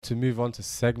to move on to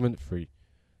segment 3.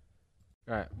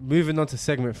 Right, moving on to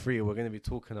segment 3, we're going to be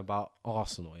talking about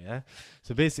Arsenal, yeah?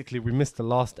 So basically, we missed the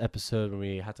last episode when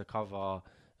we had to cover,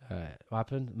 what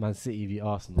happened? Man City v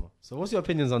Arsenal. So what's your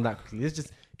opinions on that quickly? Let's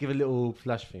just give a little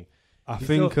flash thing. I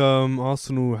think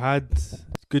Arsenal had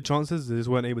good chances. They just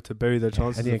weren't able to bury their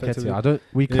chances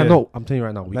effectively. Cannot, I'm telling you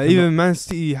right now. Even Man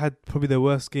City had probably their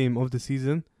worst game of the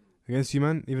season against you,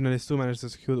 man, even though they still managed to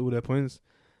secure all their points.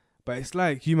 But it's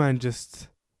like you, man, just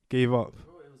gave up.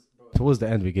 Towards the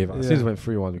end, we gave up. As soon as it went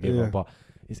 3-1, we gave up. But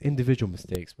it's individual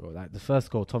mistakes, bro. Like the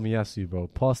first goal, Tomiyasu, bro,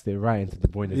 passed it right into the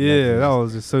Boyne's legs. That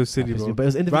was just so silly, bro. But it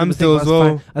was individual mistakes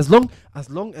as well. As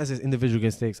long as it's individual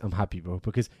mistakes, I'm happy, bro.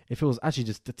 Because if it was actually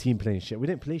just the team playing shit, we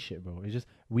didn't play shit, bro. It's just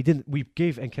we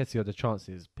gave Nketiah the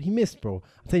chances. But he missed, bro.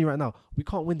 I'm telling you right now, we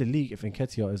can't win the league if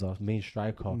Nketiah is our main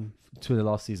striker to the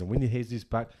last season. We need Jesus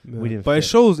back. We didn't. But it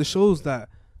shows that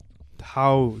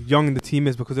how young the team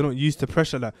is because they're not used to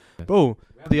pressure. Like, bro,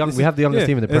 we have the youngest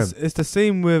team in the Prem. It's the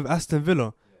same with Aston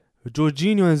Villa.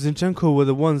 Jorginho and Zinchenko were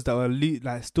the ones that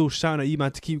were still shouting at you,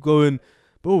 man, to keep going.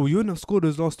 Bro, you wouldn't have scored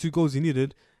those last 2 goals you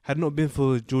needed had not been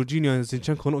for Jorginho and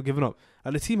Zinchenko not giving up.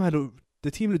 And the team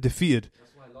looked defeated.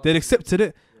 They'd accepted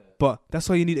it, but that's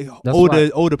why you need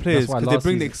older players because they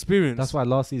bring the experience. That's why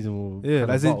last season we had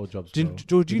battle jobs.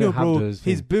 Jorginho, bro,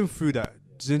 he's been through that.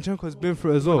 Zinchenko has been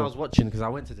through it as well. When I was watching, because I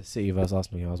went to the City versus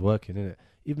Arsenal, I was working, innit?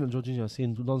 Even Jorginho, I was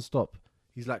seeing non-stop.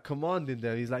 He's like commanding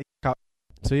there. He's like...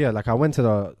 So yeah, like I went to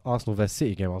the Arsenal vs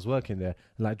City game. I was working there.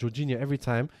 Like Jorginho, every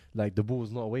time like the ball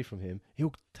was not away from him,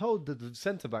 he'll tell the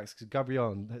centre backs, because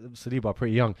Gabriel and Saliba are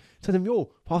pretty young, tell them,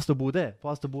 yo, pass the ball there,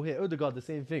 pass the ball here. Odegaard, the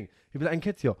same thing. He'll be like,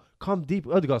 Nketiah, come deep.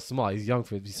 Odegaard's smart. He's young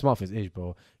he's smart for his age,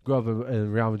 bro. Grew up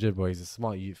in Real Madrid, bro. He's a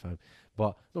smart youth, fam.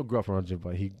 But not grew up in Real Madrid,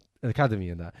 but he academy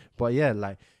and that. But yeah,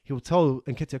 like he'll tell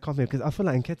Nketiah, come here, because I feel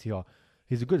like Nketiah,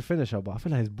 he's a good finisher, but I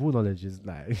feel like his ball knowledge is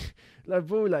like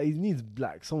bro, like he needs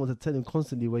like someone to tell him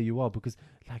constantly where you are, because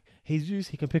like Jesus,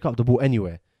 he can pick up the ball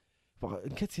anywhere. But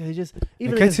Nketiah, he just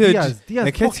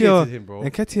Diaz pocketed him, bro.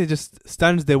 Nketiah just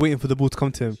stands there waiting for the ball to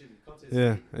come to him.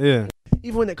 Yeah.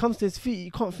 Even when it comes to his feet,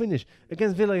 he can't finish.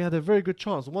 Against Villa, he had a very good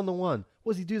chance, 1-on-1.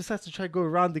 What does he do? Decides to try to go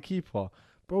around the keeper.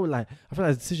 Bro, like, I feel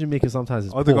like decision making sometimes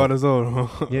is Odegaard as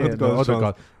well. Yeah,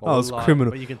 Odegaard. That was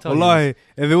criminal. But you can tell if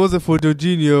it wasn't for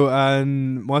Jorginho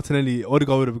and Martinelli,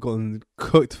 Odegaard would have gotten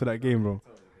cooked for that game, bro.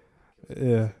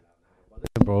 Yeah.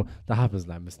 Bro, that happens,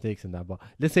 like, mistakes and that. But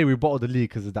let's say we bottled the league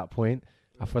because of that point.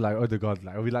 I feel like Odegaard,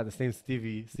 like, it'll be like the same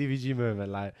Stevie G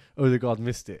moment, like, Odegaard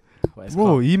missed it.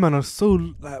 Bro, you man are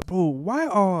so, like, bro, why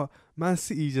are Man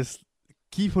City just...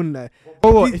 keep on like,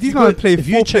 these men play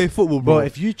football, bro.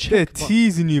 If you check, they're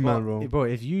teasing you, man, bro. Bro,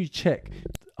 if you check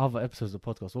other episodes of the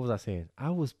podcast, what was I saying? I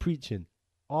was preaching.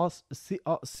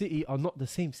 City are not the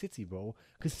same City, bro.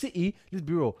 Because City, let's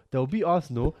be real, they'll beat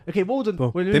Arsenal. Okay, well done.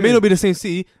 They may not be the same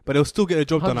City, but they'll still get the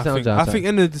job done. I think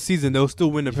end of the season they'll still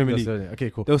win the Premier League. Okay,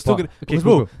 cool. They'll still get. Okay,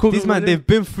 bro. These man, they've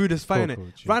been through this fight.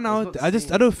 Right now, I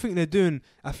don't think they're doing.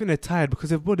 I think they're tired because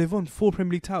they've won 4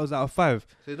 Premier League titles out of 5.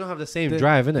 So they don't have the same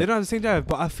drive, innit? They don't have the same drive,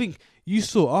 but I think you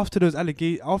saw after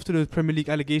those Premier League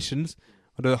allegations,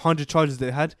 or the 100 charges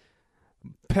they had,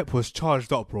 Pep was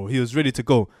charged up, bro. He was ready to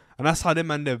go. And that's how they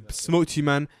smoked you,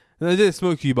 man. And they didn't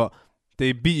smoke you, but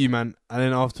they beat you, man. And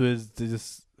then afterwards, they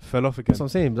just fell off again. That's what I'm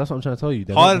saying. That's what I'm trying to tell you.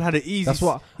 Haaland had it easy. That's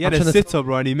what he had a sitter,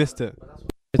 bro, and he missed it.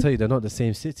 I tell you, they're not the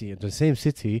same City. The same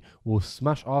City will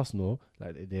smash Arsenal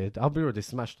like they did. I'll be real, they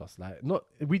smashed us. Like, not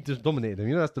we just dominated them.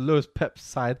 You know, that's the lowest Pep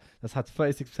side that's had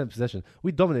 36% possession.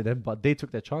 We dominated them, but they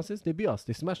took their chances. They beat us.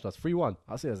 They smashed us 3-1.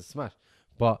 I'll say it as a smash.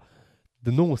 But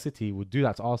the normal City would do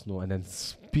that to Arsenal and then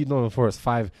beat Nottingham Forest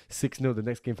 5-6-0 the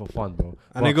next game for fun, bro.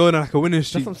 And they go on like a winning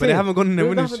streak, but they haven't gone on a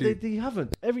winning streak. They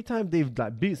haven't. Every time they've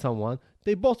like beat someone,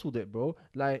 they bottled it, bro.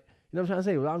 Like, you know what I'm trying to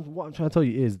say? What I'm trying to tell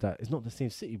you is that it's not the same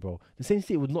City, bro. The same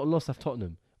City would not have lost at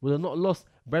Tottenham. Would have not lost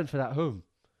Brentford at home.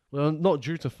 Would have not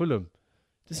drew to Fulham.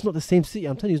 This is not the same City.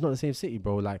 I'm telling you, it's not the same City,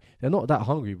 bro. Like, they're not that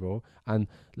hungry, bro. And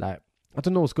like, I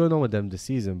don't know what's going on with them this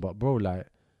season, but bro, like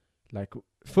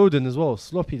Foden as well,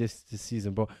 sloppy this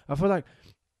season, bro. I feel like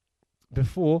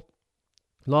before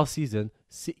last season,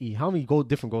 City, how many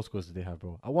different goal scorers did they have,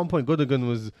 bro? At one point, Gundogan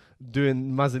was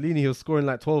doing Mazzolini, he was scoring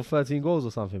like 12, 13 goals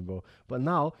or something, bro. But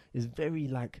now it's very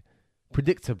like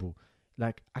predictable.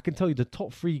 Like, I can tell you the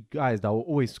top 3 guys that will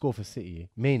always score for City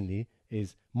mainly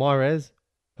is Mahrez,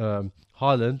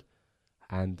 Haaland,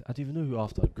 and I don't even know who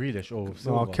after, Grealish or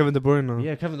Silva. Kevin De Bruyne.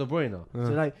 Yeah, Kevin De Bruyne. Yeah.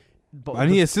 So like,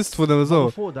 and he assists for them as well.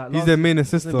 He's their main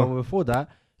assister. But before that,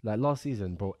 like last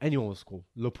season, bro, anyone will score.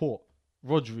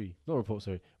 Rodri,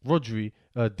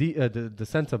 the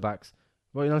centre backs.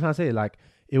 But you know what I'm trying to say? Like,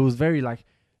 it was very like,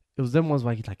 it was them ones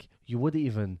where you wouldn't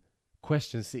even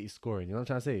question City scoring. You know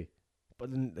what I'm trying to say?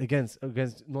 But then against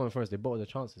Nottingham Forest, they bought the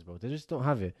chances, bro. They just don't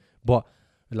have it. But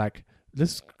like,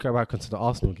 let's go back onto the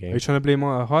Arsenal game. Are you trying to blame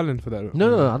Haaland for that?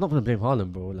 No, I'm not gonna blame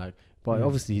Haaland, bro. Like, but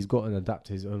obviously he's got to adapt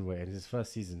to his own way. And his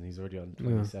first season, he's already on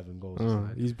 27 goals.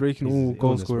 He's breaking all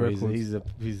goal scorer records.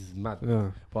 He's mad.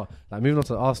 Yeah. But like, moving on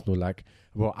to Arsenal, like,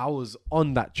 bro, I was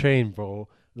on that train, bro.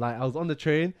 Like, I was on the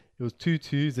train. It was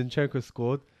 2-2. Zinchenko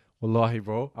scored. Wallahi,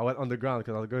 bro. I went underground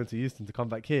because I was going to Houston to come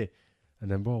back here.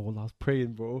 And then, bro, I was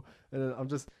praying, bro. And then I'm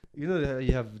just, you know,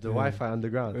 you have the Wi-Fi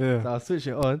underground. Yeah. So I switch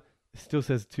it on. It still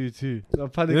says 2-2. So I'm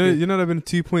panicking. You know, there have been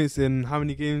 2 points in how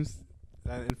many games?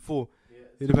 In 4.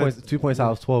 Yeah, 2 points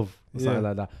out of 12 or something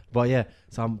like that. But yeah,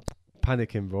 so I'm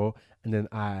panicking, bro. And then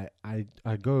I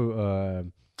go,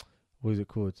 what is it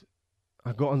called?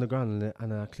 I go on the ground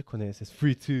and I click on it. It says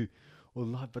 3-2.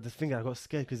 Wallah, but the thing, I got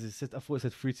scared because I thought it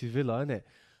said 3-2 Villa, innit?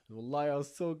 Wallah, I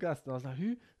was so gassed. And I was like,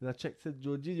 who? And I checked, said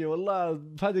Jorginho. Wallah, I was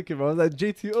panicking, bro. I was like,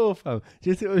 JTO, fam.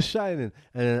 JTO was shining.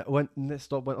 And then went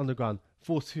on the ground.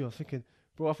 4-2. I was thinking,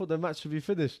 bro, I thought the match should be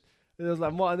finished. And it was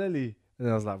like Martinelli. And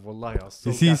I was like, Wallah, I was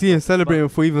so gassed. You see him celebrating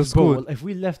before he even scored. Bro, if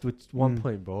we left with 1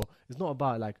 point, bro, it's not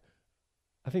about like,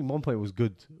 I think 1 point was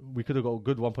good. We could have got a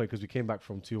good 1 point because we came back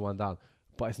from 2-1 down.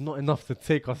 But it's not enough to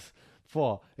take us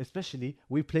far. Especially,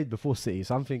 we played before City.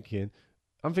 So I'm thinking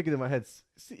in my head,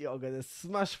 City are going to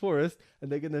smash Forest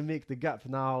and they're going to make the gap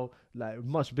now like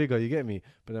much bigger, you get me?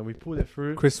 But then we pulled it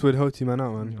through. Chris Wood helped you man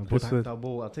out, man. That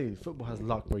ball, I'll tell you, football has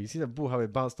luck, bro. You see the ball, how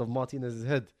it bounced off Martinez's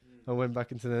head and went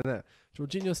back into the net.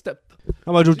 Jorginho stepped.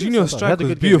 But Jorginho's strike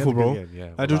was beautiful, bro.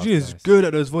 Jorginho's good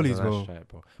at those volleys, bro.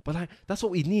 But like, that's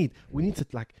what we need. We need to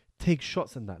like take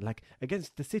shots in that. Like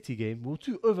against the City game, we were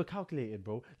too overcalculated,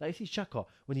 bro. Like you see Xhaka,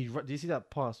 do you see that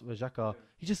pass where Xhaka,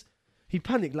 he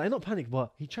panicked, like not panicked,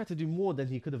 but he tried to do more than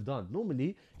he could have done.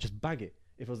 Normally, just bag it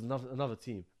if it was another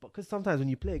team. But because sometimes when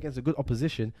you play against a good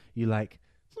opposition, you like,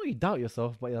 it's not you doubt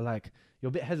yourself, but you're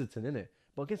a bit hesitant, innit?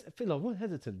 But against Villa, we're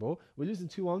hesitant, bro. We're losing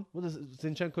 2-1. What does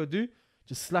Zinchenko do?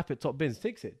 Just slap it top bins,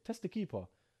 takes it, test the keeper.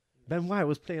 Ben White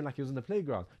was playing like he was in the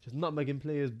playground, just nutmegging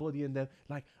players, bodying them.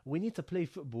 Like, we need to play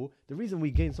football. The reason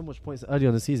we gained so much points early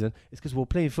on the season is because we're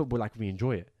playing football like we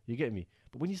enjoy it. You get me?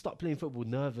 But when you start playing football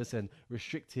nervous and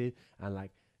restricted, and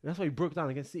like, that's why we broke down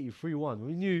against City 3-1.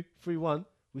 We knew 3-1.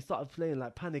 We started playing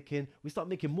like panicking. We started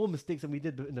making more mistakes than we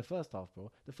did in the first half,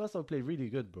 bro. The first half we played really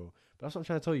good, bro. But that's what I'm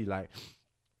trying to tell you, like,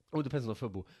 it all depends on the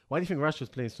football. Why do you think Rashford's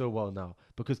playing so well now?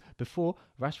 Because before,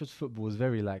 Rashford's football was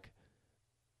very like,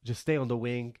 just stay on the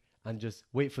wing and just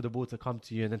wait for the ball to come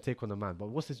to you and then take on the man. But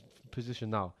what's his position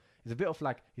now? It's a bit of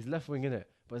like, he's left wing, innit?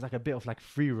 But it's like a bit of like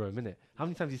free roam, innit? How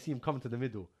many times do you see him come to the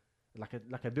middle? Like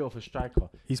a bit of a striker.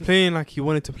 He's playing like he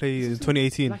wanted to play in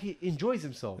 2018. Like he enjoys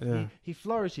himself. Yeah. He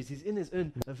flourishes. He's in his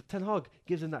own. Ten Hag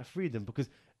gives him that freedom because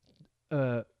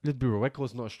let's be real,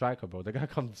 Weghorst's not a striker, bro. The guy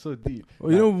comes so deep.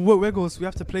 Well, you know what, Weghorst, we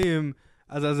have to play him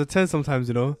as a 10 sometimes,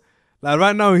 you know. Like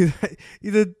right now,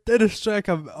 he's a dead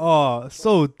striker. Oh,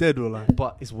 so dead, bro.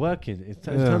 But it's working. In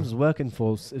terms of working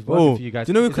for you guys.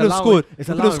 Do you know we could have scored? We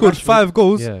could have scored 5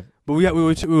 goals. Yeah. But we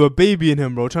were babying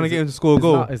him, bro, trying to get him to score a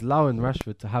goal. It's allowing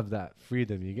Rashford to have that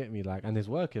freedom, you get me? Like, and it's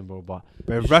working, bro. But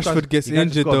if Rashford gets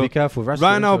injured, though, be careful.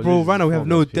 Right now we have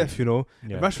no depth, you know.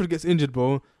 Yeah. If Rashford gets injured,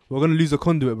 bro, we're gonna lose a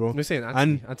conduit, bro. We're saying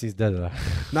Anthony's dead. Like.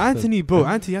 No, Anthony, bro.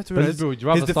 Anthony, you have to realize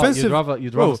his defensive.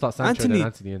 You'd rather start Sancho than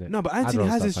Anthony, innit? No, but Anthony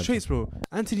has his traits, bro.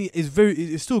 Anthony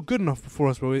is still good enough for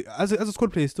us, bro. As a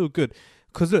squad player, he's still good.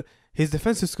 Because look, his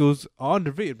defensive skills are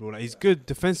underrated, bro. Like, he's good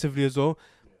defensively as well.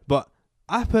 But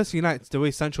I personally liked the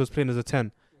way Sancho was playing as a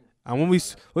 10. And when we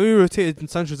rotated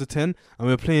Sancho as a 10 and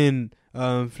we were playing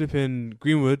flipping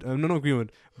Greenwood, not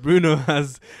Greenwood, Bruno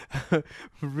as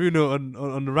Bruno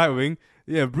on the right wing.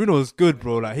 Yeah, Bruno was good,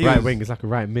 bro. Like right wing is like a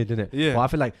right mid, isn't it? Yeah. But I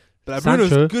feel like Bruno's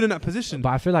good in that position. But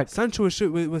I feel like Sancho was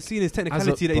seeing his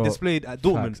technicality that he displayed at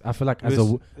Dortmund. Facts. I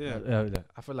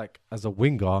feel like as a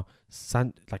winger,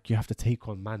 like you have to take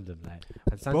on Mandem, like,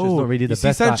 and Sancho's not really the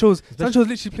best. Sancho's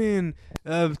literally playing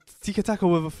tiki taka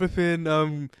with a flipping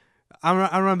Amran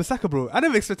Bissaka, bro. I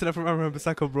never expected that from Amran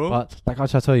Bissaka, bro. But like I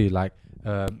try to tell you,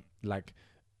 like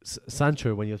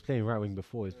Sancho when he was playing right wing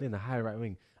before, he was playing a high right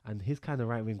wing. And his kind of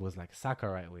right wing was like Saka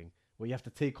right wing, where you have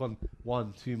to take on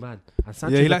 1-2 man. And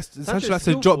Sancho, Sancho likes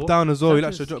to drop down as well. He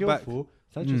likes to drop back.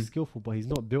 Sancho's skillful, but he's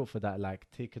not built for that, like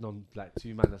taking on like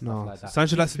 2 man and stuff like that.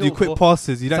 Sancho likes to do quick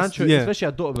passes. Sancho, especially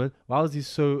at Dortmund,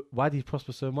 why did he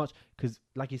prosper so much? Because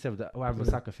like you said with the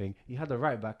Wan-Bissaka thing, he had the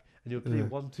right back and he'll play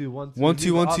 1-2,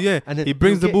 1-2, yeah. And then he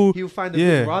brings the ball. He'll find a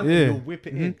good run and he'll whip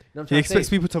it in. He expects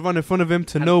people to run in front of him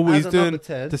to know what he's doing,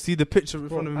 to see the picture in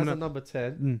front of him. As a number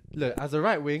 10, look, as a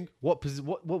right wing, what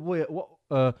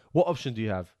option do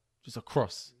you have? just a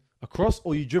cross,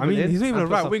 or you dribble. I mean, in he's not even and a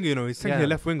put right some- winger, you know. He's technically a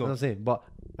left winger. That's what I'm saying. But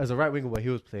as a right winger where he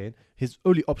was playing, his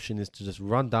only option is to just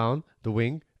run down the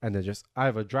wing and then just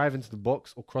either drive into the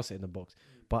box or cross it in the box.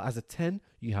 But as a 10,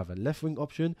 you have a left wing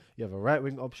option, you have a right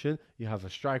wing option, you have a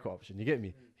striker option. You get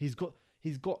me? He's got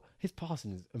his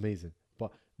passing is amazing.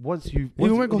 But once you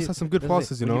Even Weghorst has some good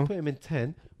passes, you know. When you put him in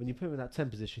 10, when you put him in that 10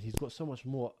 position, he's got so much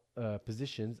more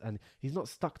positions and he's not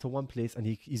stuck to one place and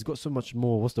he's got so much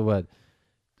more, what's the word?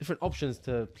 Different options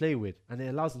to play with, and it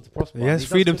allows him to prosper. He has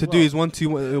freedom to do his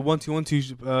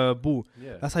 1-2 ball.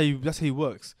 Yeah. That's how he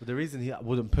works. But the reason he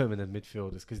wouldn't put him in the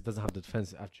midfield is because he doesn't have the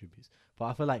defensive attributes. But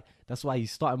I feel like that's why you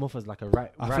start him off as like a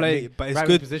right. I right feel like, wing, but it's right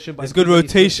good. wing position. But It's good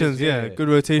rotations, yeah. Good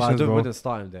rotations, but I bro. wouldn't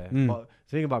start him there. Mm. But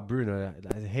the thing about Bruno,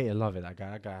 I hate and love it. That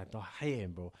guy, I hate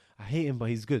him, bro. I hate him, but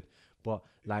he's good. But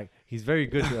like, he's very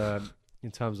good in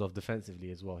terms of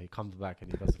defensively as well. He comes back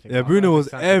and he does the thing. Yeah, Bruno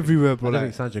was everywhere, bro. I don't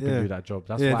think Sancho can do that job.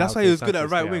 That's why he was good at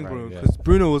right wing, bro. Because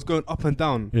Bruno was going up and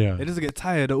down. Yeah, he doesn't get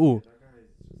tired at all.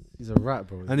 He's a rat,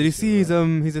 bro. And did you see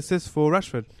his assist for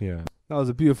Rashford? Yeah, that was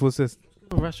a beautiful assist.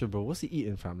 Rashford, bro, what's he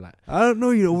eating, fam? Like, I don't know,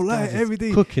 you know, this like guy's every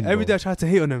day, cooking, every bro. day I try to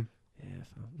hate on him, yeah,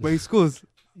 fam. but he scores.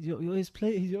 He's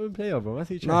your own player, bro. That's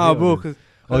what you try Nah, to hate bro, on him.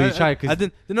 because You tried because I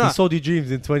didn't. he sold you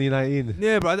dreams in 2019.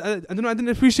 Yeah, but I don't know. I didn't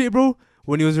appreciate it, bro,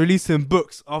 when he was releasing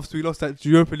books after we lost that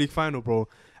Europa League final, bro.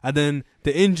 And then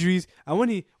the injuries, and when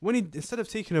he instead of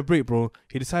taking a break, bro,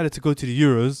 he decided to go to the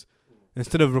Euros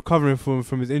instead of recovering from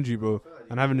his injury, bro,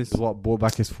 and having his brought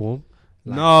back his form.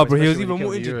 Like, no, bro, he was especially even when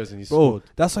more came to injured, Euros and he bro. scored.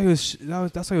 That's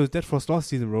why he was dead for us last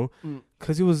season, bro.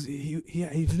 Because he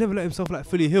never let himself like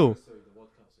fully heal.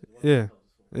 Yeah.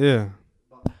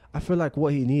 I feel like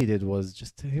what he needed was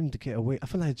just him to get away. I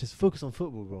feel like just focus on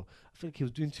football, bro. I feel like he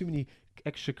was doing too many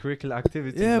extracurricular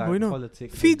activities. Yeah, like bro, you know,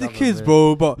 politics feed the and kids, government.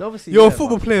 bro. But No, obviously, you're yeah, a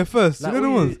football but player first. like, You know the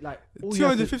all ones. all you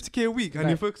have to- 250k a week, and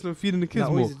like- you're focusing on feeding the kids Like,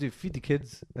 all more. you have to do, feed the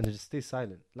kids and then just stay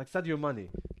silent. Like Sadio Mane.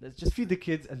 Let's just feed the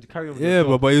kids and carry on with Yeah, the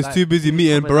bro, job. but he was Like, too busy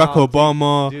meeting coming Barack out,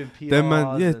 Obama. doing Them man,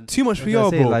 PRs yeah, and- too much that's PR, what I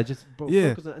say, bro. like, just, bro, Yeah,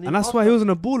 focus on- and that's why he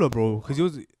wasn't a baller, bro, because he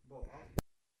was.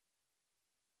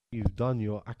 You've done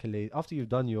your accolade after you've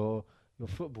done your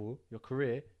football, your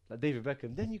career, like David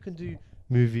Beckham, then you can do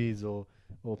movies or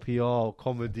PR or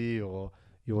comedy, or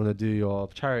you want to do your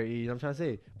charity. You know what I'm trying to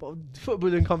say? But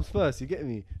footballing comes first. You get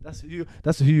me? That's who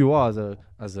you are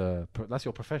that's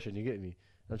your profession. You get me?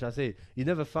 I'm trying to say, you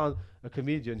never found a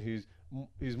comedian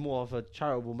who's more of a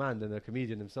charitable man than a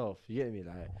comedian himself. You get me?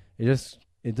 Like,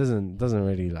 it doesn't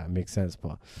really like make sense.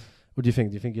 But what do you think?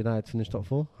 Do you think United finish top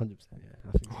 4? 100%. Yeah,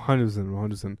 I think so.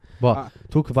 100%. But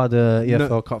talk about the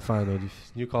EFL Cup final.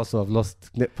 Newcastle have lost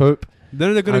Nick Pope.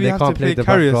 Then they're gonna And they have can't to play play the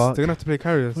Carriers. back They're gonna have to play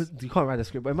Carriers. You can't write a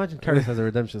script, but imagine Carriers has a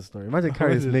redemption story. Imagine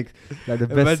Carriers Imagine. makes like the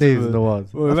best Imagine, saves in bro. the world.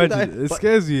 Well, imagine, it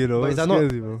scares you, you know. but It is that scares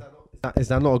not- you, bro. Is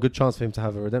that not a good chance for him to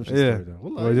have a redemption Yeah. story? Though?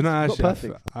 Wallah, Bro, you know, it's not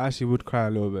perfect. I actually would cry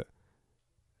a little bit.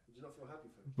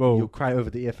 You'll Bro, cry over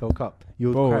the EFL Cup.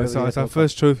 it's our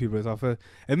first trophy, bro. It's our first.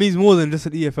 It means more than just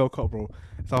an EFL Cup, bro.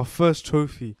 It's our first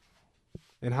trophy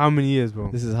in how many years,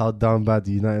 bro? This is how down bad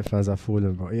the United fans have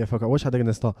fallen, bro. EFL Cup. Watch how they're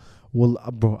gonna start. Well,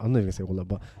 bro, I'm not even gonna say Wallah,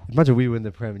 but imagine we win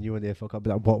the Prem and you win the EFL Cup. Be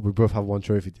like, what? We both have one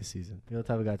trophy this season. You're the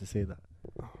type of guy to say that.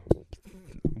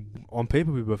 On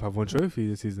paper, we both have one trophy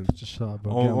this season. Just shut up,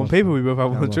 bro. On paper, we both have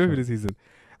Get one off, trophy bro. this season,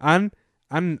 and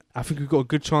I think we've got a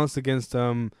good chance against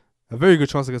a very good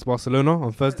chance against Barcelona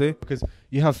on Thursday. Because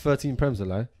you have 13 Prems,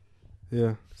 alive.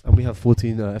 Yeah, And we have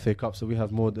 14 FA Cups, so we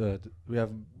have more. We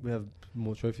have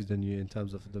more trophies than you in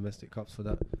terms of domestic cups for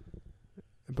that.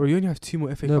 bro, you only have 2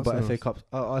 more FA No, Cups. but than FA us. Cups,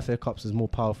 our FA Cups is more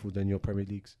powerful than your Premier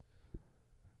Leagues.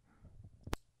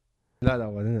 You like that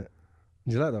one, innit?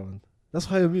 Do you like that one? That's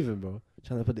how you're moving, bro.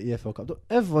 Trying to put the EFL Cup. Don't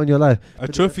ever in your life. A put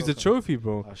the trophy's EFL a Cup. trophy,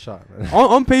 bro. Oh, shut up, man.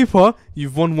 on paper,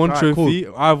 you've won one Alright, trophy.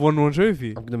 I've won one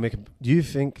trophy. I'm gonna make. Do you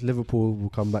think Liverpool will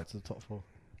come back to the top 4?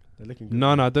 They're looking good.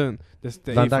 No, I don't. They're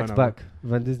Van eighth right Dijk's now, back.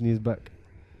 Van Disney's back.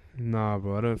 Nah,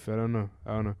 bro, I don't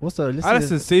know. What's the listen?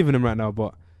 Alisson's saving him right now,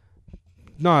 but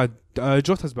nah,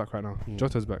 Jota's back right now. Hmm.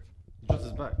 Jota's back.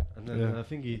 Jota's back, and then Yeah. I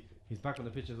think he's back on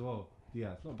the pitch as well.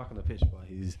 Yeah, it's not back on the pitch, but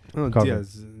he's. Oh, Covered.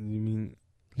 Diaz. You mean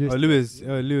Luis. Luis? He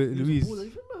was a Luis. baller. You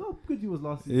remember how good he was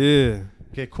last season? Yeah,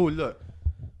 Okay, cool. Look,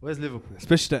 where's Liverpool?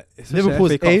 especially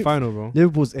Liverpool's FA Cup eighth. final, bro.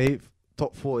 Liverpool's 8th.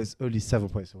 Top 4 is only 7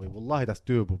 points away. Wallahi, that's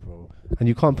doable, bro. And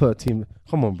you can't put a team.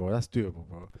 Come on, bro. That's doable,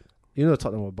 bro. You know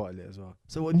Tottenham will bottle it as well.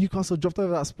 So what, Newcastle dropped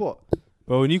over that spot?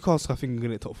 Bro, Newcastle, I think are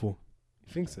gonna get top 4.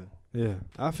 You think so? Yeah,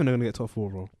 I think they're gonna get top 4,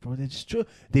 bro. Bro,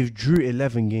 they've drew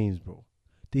 11 games, bro.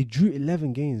 They drew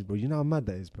 11 games, bro. You know how mad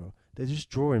that is, bro. They're just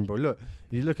drawing, bro. Look,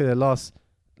 if you look at their last,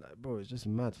 like, bro, it's just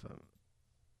mad, fam.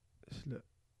 Just look.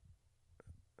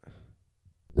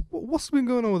 What's been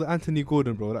going on with Anthony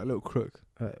Gordon, bro? That little crook.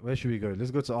 Where should we go?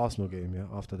 Let's go to Arsenal game, yeah?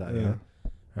 After that, yeah?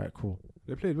 Alright, cool.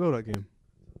 They played well that game.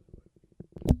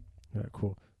 Alright,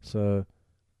 cool. So,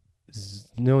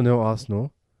 0-0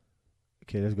 Arsenal.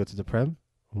 Okay, let's go to the Prem.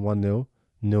 1-0,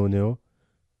 0-0,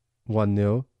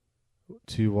 1-0,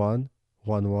 2-1,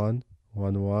 1-1,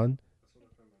 1-1.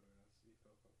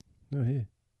 No, here.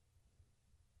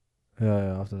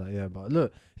 Yeah, after that, yeah. But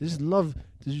look, they just love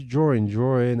to just drawing,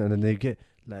 and then they get,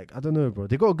 like, I don't know, bro.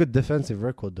 They got a good defensive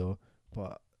record, though.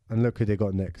 And look who they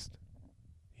got next.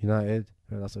 United.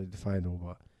 Yeah, that's the final,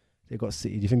 but they got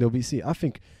City. Do you think they'll beat City? I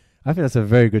think that's a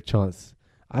very good chance.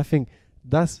 I think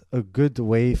that's a good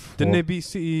way for... Didn't they beat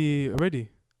City already?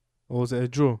 Or was it a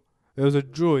draw? It was a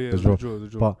draw, yeah. It was a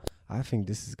draw. But I think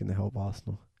this is going to help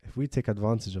Arsenal. If we take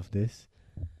advantage of this,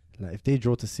 like if they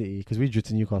draw to City, because we drew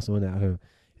to Newcastle at home,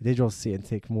 if they draw to City and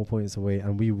take more points away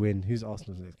and we win, who's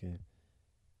Arsenal's next game?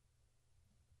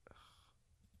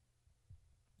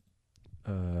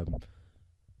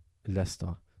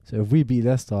 Leicester. So if we beat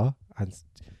Leicester, and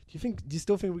do you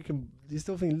still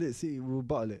think City will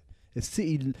battle it? If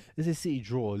City, let's say City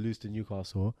draw or lose to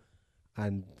Newcastle,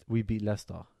 and we beat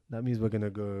Leicester, that means we're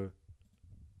gonna go.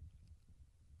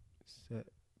 I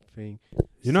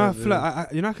feel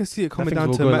like I can see it coming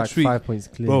down to match week. 5 points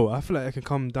clear. Bro, I feel like it can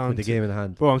come down with the game in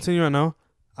hand. Bro, I'm telling you right now,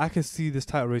 I can see this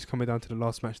title race coming down to the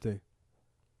last match day.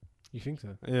 You think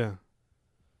so? Yeah.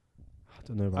 I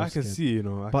don't know. Bro, I can see,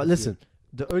 But listen,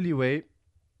 the only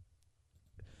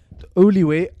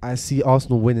way I see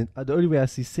Arsenal winning, the only way I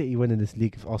see City winning this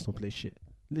league if Arsenal play shit.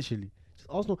 Literally, just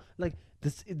Arsenal, like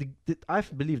this. I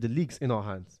believe the league's in our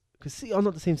hands because City are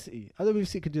not the same City. I don't believe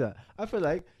City could do that. I feel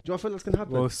like, do you feel that's gonna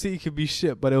happen? Well, City could be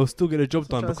shit, but they'll still get the job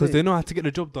done because they know how to get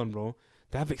the job done, bro.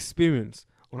 They have experience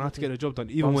on how to get the job done,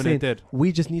 even when they're dead.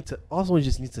 Arsenal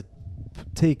just need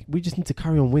to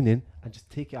carry on winning and just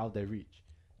take it out of their reach.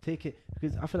 Take it,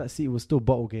 because I feel like City will still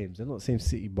bottle games. They're not the same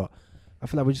City, but I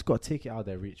feel like we just got to take it out of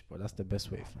their reach, but that's the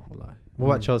best way for life. What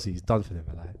about Chelsea? He's done for them,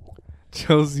 like.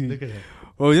 Chelsea. Look at him.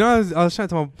 Well, I was chatting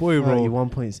to my boy, bro. 1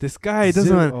 point. This guy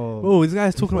doesn't. Bro, this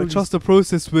guy's talking about trust the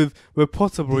process with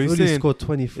Potter, bro. He's saying scored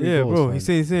 23 goals. Yeah, bro. Man.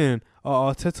 He's saying,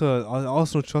 Arteta,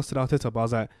 Arsenal trusted Arteta, but I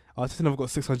was like, Arteta never got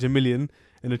 600 million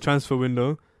in the transfer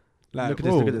window. Like,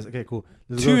 look at this. Okay, cool.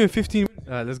 Two in 15.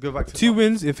 Let's go back to 2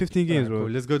 wins in 15 games, bro. Cool.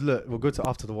 Let's go. Look, we'll go to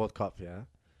after the World Cup. Yeah,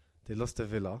 they lost to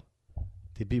Villa,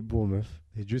 they beat Bournemouth,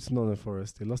 they drew to Nottingham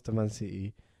Forest, they lost to Man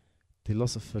City, they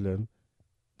lost to Fulham,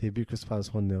 they beat Crystal Palace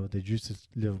 1-0, they drew to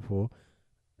Liverpool,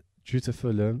 drew to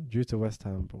Fulham, drew to West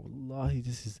Ham. Bro, wallahi,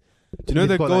 this is. Do you know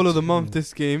the goal of the month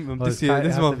this game? This year,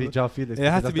 this month. It has to be João Felix. It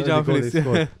has to be João Felix.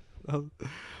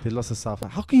 They lost to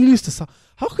Southampton. How can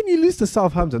you lose to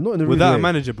Southampton? Not in a without way. A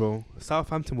manager, bro.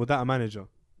 Southampton without a manager.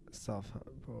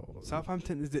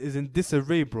 Southampton is in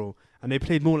disarray, bro. And they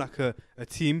played more like a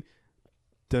team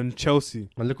than Chelsea.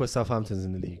 And look what Southampton's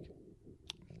in the league.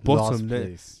 Bottom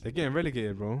place. They're getting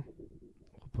relegated, bro.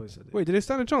 Wait, did they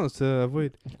stand a chance to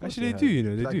avoid? Actually, they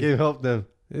do. They that do. game helped them.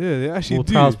 Yeah, they actually Ward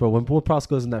do. Prowse, bro. When Ward Prowse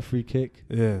goes in that free kick,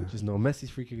 just Messi's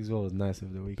free kick as well was nice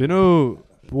over the week. You know,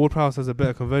 Ward Prowse has a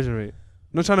better conversion rate.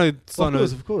 I'm not trying to start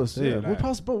of course. Yeah. Like, Ward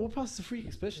Prowse is a free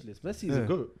kick specialist. Messi is a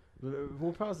goat.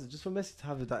 Ward Prowse is just for Messi to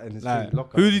have that in his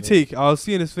locker. Who do you take? I was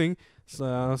seeing this thing.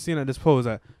 I was seeing at this poll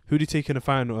that who do you take in a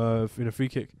final in a free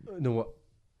kick? No, what?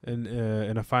 In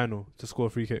a final to score a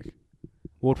free kick?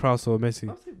 Ward Prowse or Messi?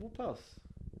 I'll say Ward Prowse.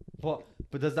 But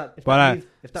does that? If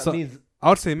that means I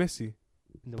would say Messi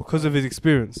because of his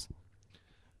experience.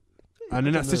 And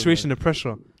in that situation, the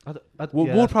pressure.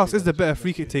 Ward Prowse is the better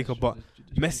free kick taker, but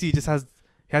Messi just has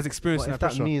experience in that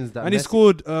pressure. And he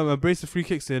scored a brace of free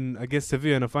kicks against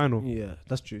Sevilla in a final. Yeah,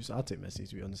 that's true. So I'll take Messi,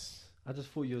 to be honest. I just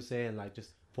thought you were saying like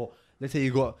just for let's say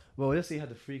let's say you had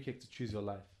the free kick to choose your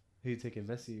life. Who you taking,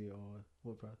 Messi or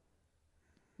Ward Prowse?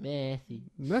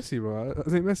 Messi, bro. I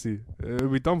think Messi.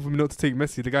 It'd be dumb for me not to take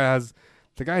Messi. The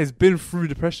guy has been through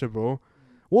the pressure, bro.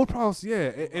 Ward Prowse, yeah.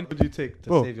 What would you take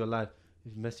to save your life?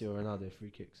 If Messi or Ronaldo,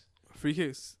 free kicks? Free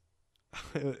kicks.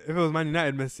 If it was Man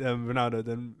United, Messi, Ronaldo,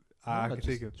 then I could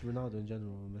take it. Ronaldo in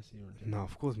general, Messi or no,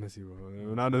 of course Messi, bro.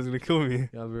 Ronaldo's gonna kill me.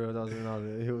 Yeah,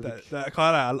 Ronaldo. That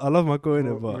can't I love my going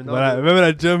there, but remember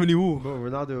that Germany wall? Bro,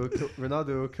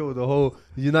 Ronaldo will kill the whole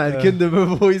United Kingdom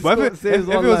before he scores. If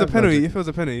it was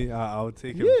a penalty, I would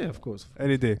take him. Yeah, of course.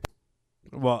 Any day.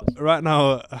 But right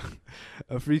now,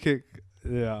 a free kick.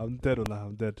 Yeah, I'm dead on that.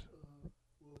 I'm dead.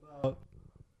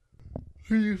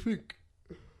 Who do you think?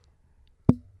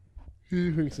 Who do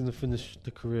you think's gonna finish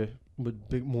the career with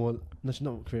big more?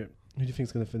 Not career. Who do you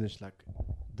think's gonna finish like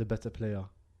the better player?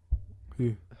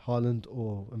 Who? Haaland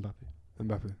or Mbappe?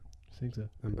 Mbappe. think so.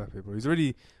 Mbappe, bro. He's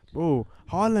already, bro.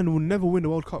 Haaland will never win the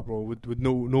World Cup, bro. With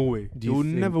Norway, he'll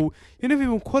never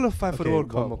even qualify for the World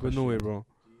Cup with Norway, bro.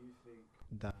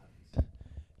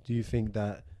 Do you think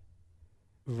that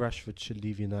Rashford should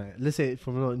leave United? Let's say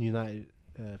from a United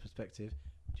perspective,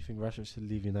 do you think Rashford should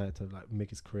leave United to like make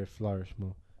his career flourish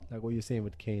more? Like what you're saying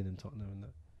with Kane and Tottenham and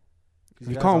that. If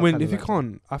you can't win,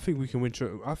 I think we can win.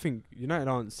 I think United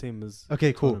aren't the same as.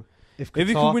 Okay, cool. Tottenham. If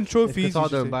you can win trophies, if Qatar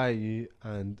don't buy you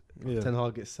and Ten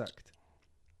Hag gets sacked,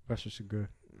 Rashford should go.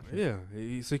 Yeah,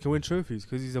 so he can win trophies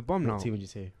because he's a bum now. What team would you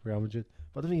say? Real Madrid.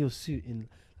 But I don't think he'll suit in.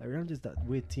 Like Real Madrid's that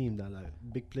weird team that like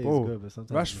big players go, but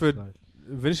sometimes Rashford,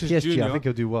 Vinicius PSG, Junior. I think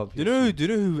he'll do well. Do you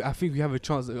know who I think we have a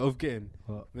chance of getting?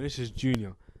 What? Vinicius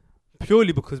Junior.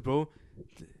 Purely because, bro,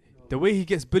 the way he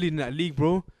gets bullied in that league,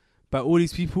 bro, by all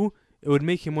these people, it would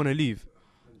make him want to leave.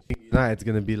 United's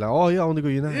gonna be like, oh yeah, I want to go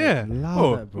United. Yeah,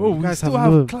 bro. We still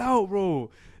have clout, bro.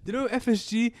 You know,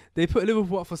 FSG, they put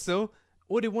Liverpool up for sale.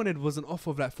 All they wanted was an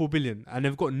offer of like 4 billion, and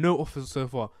they've got no offers so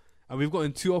far. And we've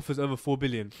gotten 2 offers over 4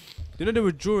 billion. You know they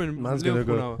were drawing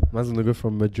Liverpool now. Man's gonna go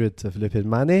from Madrid to flipping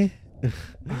Mane.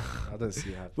 I don't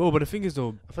see how. Bro, but the thing is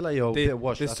though, I feel like you're a bit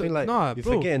washed. I feel like you're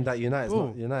forgetting that United's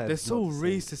not United. They're so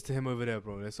racist to him over there,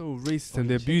 bro. They're so racist and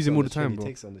they abuse him all the time, bro. He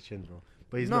takes it on the chin, bro.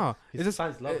 But he's his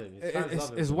fans love him.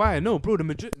 It's why bro.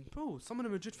 Some of the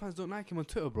Madrid fans don't like him on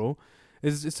Twitter, bro.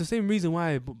 It's the same reason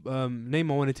why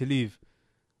Neymar wanted to leave,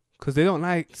 because they don't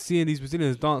like seeing these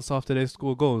Brazilians dance after they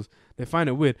score goals. They find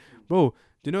it weird, bro.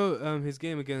 Do you know his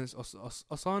game against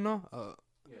Osasuna?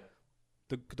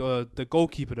 The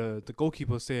goalkeeper, the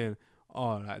goalkeeper was saying,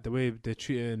 oh, like the way they're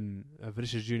treating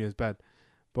Vinicius Junior is bad,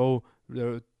 bro.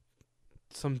 There are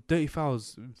some dirty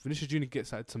fouls. Vinicius Junior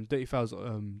gets like some dirty fouls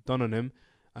done on him,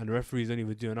 and the referees don't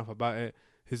even do enough about it.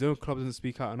 His own club doesn't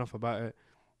speak out enough about it.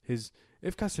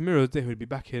 If Casemiro was there, he'd be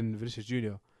back in Vinicius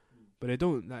Junior, but they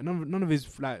don't. Like none of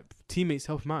his like teammates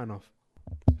help him out enough.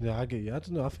 Yeah, I get you. I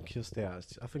don't know. I think he'll stay at.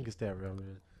 Real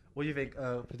Madrid. What do you think?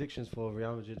 Predictions for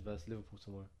Real Madrid versus Liverpool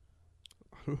tomorrow?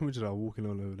 Real Madrid are walking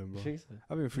all over them, bro. You think so?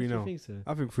 I think 3-0. Think so?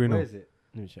 I think 3-0. Where is it?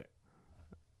 Let me check.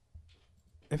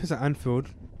 If it's at Anfield,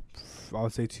 I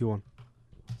would say 2-1.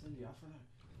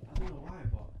 I don't know why,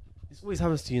 but this always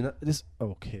happens to United. It's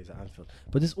at Anfield,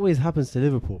 but this always happens to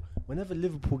Liverpool. Whenever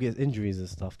Liverpool gets injuries and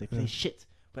stuff, they play shit.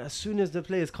 But as soon as the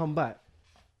players come back,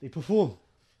 they perform.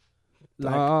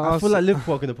 Like I feel like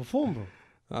Liverpool are gonna perform, bro.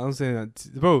 I'm saying that,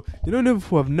 bro. You know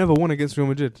Liverpool have never won against Real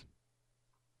Madrid.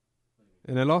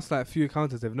 In the last like few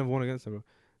encounters, they've never won against them, bro.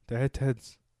 They're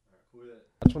head-to-heads.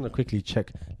 I just want to quickly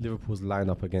check Liverpool's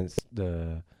lineup against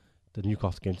the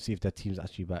Newcastle game to see if their team's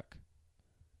actually back.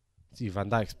 See if Van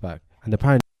Dijk's back, and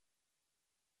apparently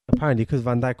because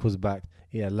Van Dijk was back,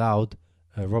 it allowed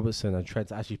Robertson and Trent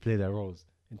to actually play their roles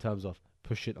in terms of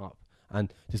pushing up.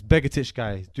 And this Begovic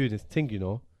guy is doing his thing, you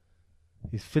know.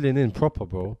 He's filling in proper,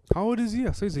 bro. How old is he?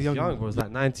 I say he's a young bro. He's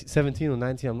like 17 or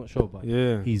 19, I'm not sure, but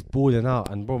yeah, he's balling out.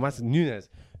 And bro, Nunes,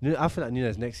 I feel like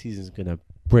Nunes next season is gonna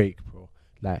break, bro.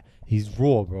 Like he's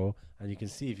raw, bro, and you can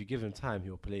see if you give him time,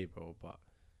 he'll play, bro. But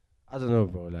I don't know,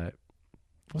 bro. Like,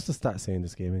 what's the stats saying in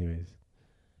this game, anyways?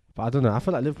 But I don't know. I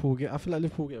feel like Liverpool will get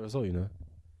a result, you know.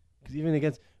 Because even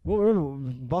against,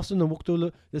 remember Barcelona walked all.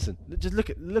 Listen, just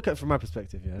look at it from my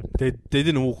perspective. Yeah, they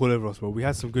didn't walk all over us, bro. We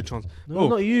had some good chances. No,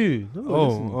 not you.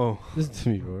 No, listen to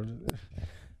me, bro.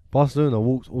 Barcelona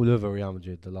walked all over Real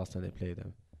Madrid the last time they played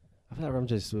them. I feel like Real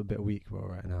Madrid is a bit weak, bro,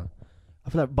 right now. I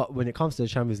feel like, but when it comes to the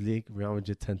Champions League, Real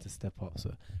Madrid tend to step up.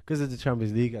 So because it's the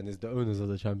Champions League and it's the owners of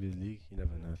the Champions League, you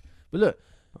never know. But look,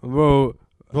 bro,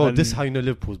 this is how you know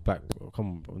Liverpool's back, bro. Come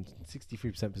on, bro.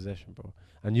 63% possession, bro.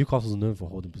 And Newcastle's known for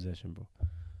holding possession, bro.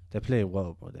 They're playing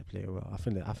well, bro. They're playing well. I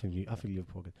think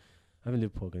Liverpool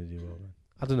are gonna do well, man.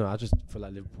 I don't know. I just feel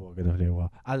like Liverpool are gonna play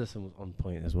well. Alisson was on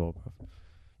point as well, bro. But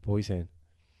what are you saying?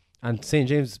 And St.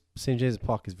 James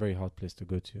Park is a very hard place to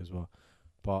go to as well.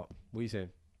 But what are you saying?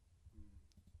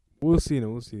 We'll see.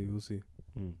 We'll see.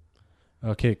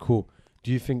 Okay, cool.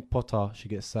 Do you think Potter should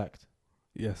get sacked?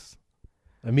 Yes.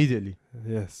 Immediately?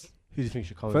 Yes. Who do you think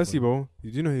should come? Firstly, bro,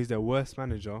 you do know he's their worst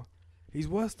manager. He's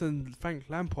worse than Frank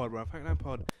Lampard, bro. Frank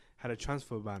Lampard had a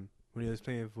transfer ban when he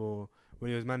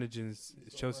was managing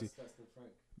Chelsea.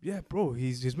 Yeah, bro.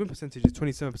 His win percentage is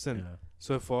 27%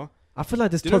 so far. I feel like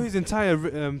this. Do you know his entire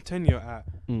tenure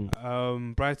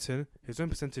at Brighton? His win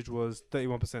percentage was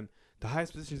 31%. The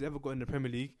highest position he's ever got in the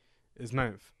Premier League is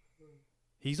 9th.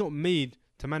 He's not made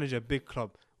to manage a big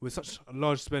club with such a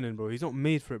large spending, bro. He's not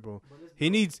made for it, bro. He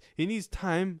needs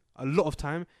time, a lot of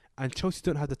time, and Chelsea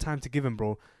don't have the time to give him,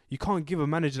 bro. You can't give a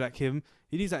manager like him.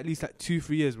 He needs at least like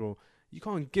 2-3 years, bro. You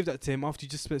can't give that to him after you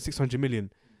just spent 600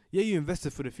 million. Yeah, you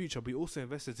invested for the future, but you also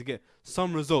invested to get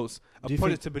some results, a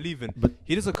project to believe in. But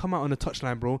he doesn't come out on the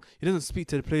touchline, bro. He doesn't speak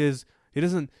to the players.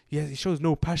 He shows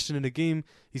no passion in the game.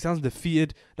 He sounds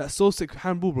defeated. That's so sick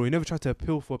handball, bro. He never tried to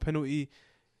appeal for a penalty.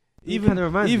 Even in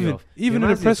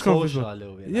the press conference, he's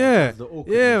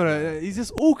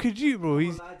just awkward, bro.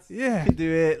 Can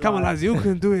do it. Come on, lads, you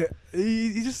can do it.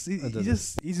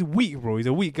 He's weak, bro. He's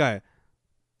a weak guy.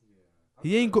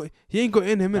 He ain't got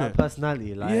in him, innit?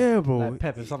 Personality, bro. Like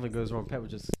Pep, if something goes wrong, Pep would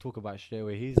just talk about it straight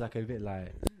away. He's like a bit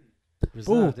like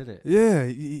reserved, isn't it? Yeah,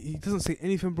 he doesn't say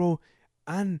anything, bro.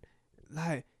 And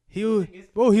like he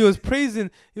was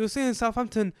praising. He was saying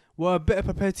Southampton were a better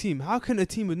prepared team. How can a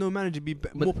team with no manager be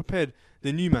more prepared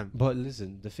than you, man? But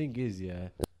listen, the thing is,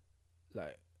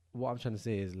 like what I'm trying to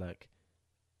say is like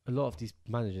a lot of these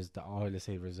managers that are, let's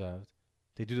say, reserved,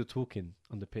 they do the talking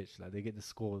on the pitch. Like they get the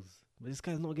scores. But this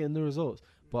guy's not getting the results.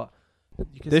 But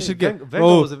you can they should get. Wenger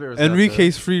was a bit reserved.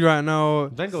 Enrique's free right now.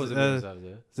 Wenger was a bit reserved.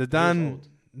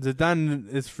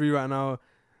 Zidane is free right now.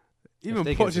 Even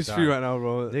Poch is free right now,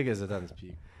 bro. They get Zidane's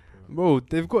peak. Bro,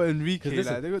 they've got Enrique.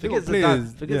 Listen, they've got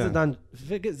players.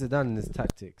 Forget Zidane and his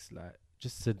tactics. Like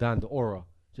just Zidane, the aura.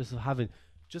 Just having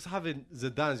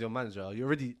Zidane as your manager. You're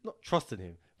already not trusting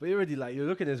him, but you're already like you're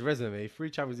looking at his resume. 3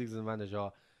 Champions Leagues as a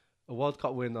manager, a World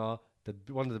Cup winner,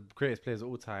 one of the greatest players of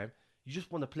all time. You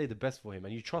just want to play the best for him,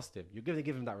 and you trust him. You're going to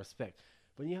give him that respect.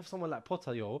 When you have someone like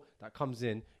Potter, that comes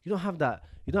in, you don't have that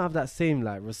same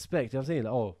like respect. You know what I'm saying?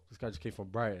 Like, oh, this guy just came from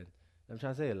Brighton. I'm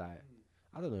trying to say, like,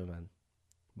 I don't know, man.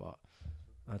 But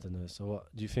I don't know. So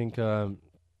what do you think?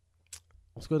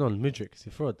 What's going on? Mudryk, is he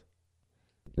fraud?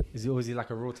 Is he like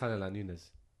a raw talent like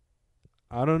Nunes?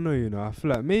 I don't know. I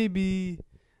feel like maybe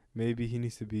he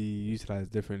needs to be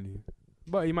utilized differently.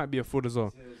 But he might be a fraud as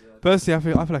well. Personally, I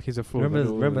feel like he's a fraud.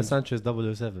 Remember Sancho's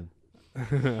 007?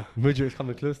 Mudryk's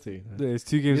coming close to you. Yeah, it's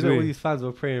 2 games away. All these fans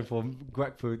were praying for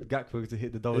Gakpo to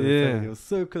hit the 007. It was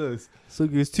so close. So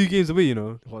it was 2 games away,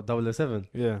 What, 007?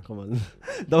 Yeah. Come on.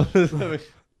 007.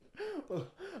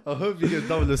 I hope you get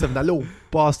 007. That little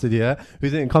bastard, who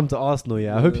didn't come to Arsenal,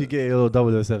 I hope you get your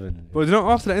 007. But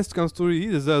after that Instagram story,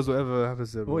 he deserves whatever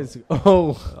happens to him.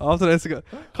 After that Instagram,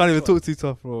 can't even talk too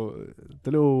tough, bro.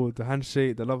 The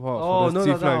handshake, the love heart. Oh, no,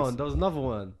 that one. There was another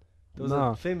one. There was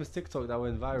a famous TikTok that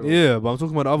went viral. Yeah, but I'm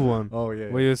talking about the other one. Oh, yeah.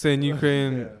 Where you were saying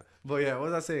Ukraine. But what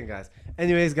was I saying, guys?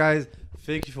 Anyways, guys,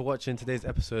 thank you for watching today's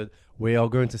episode. We are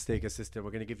going to stay consistent.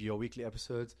 We're going to give you a weekly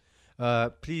episodes.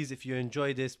 Please, if you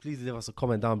enjoyed this, please leave us a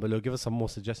comment down below. Give us some more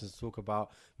suggestions to talk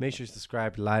about. Make sure you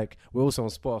subscribe, like. We're also on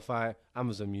Spotify,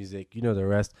 Amazon Music. You know the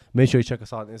rest. Make sure you check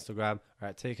us out on Instagram. All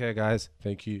right, take care, guys.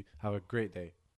 Thank you. Have a great day.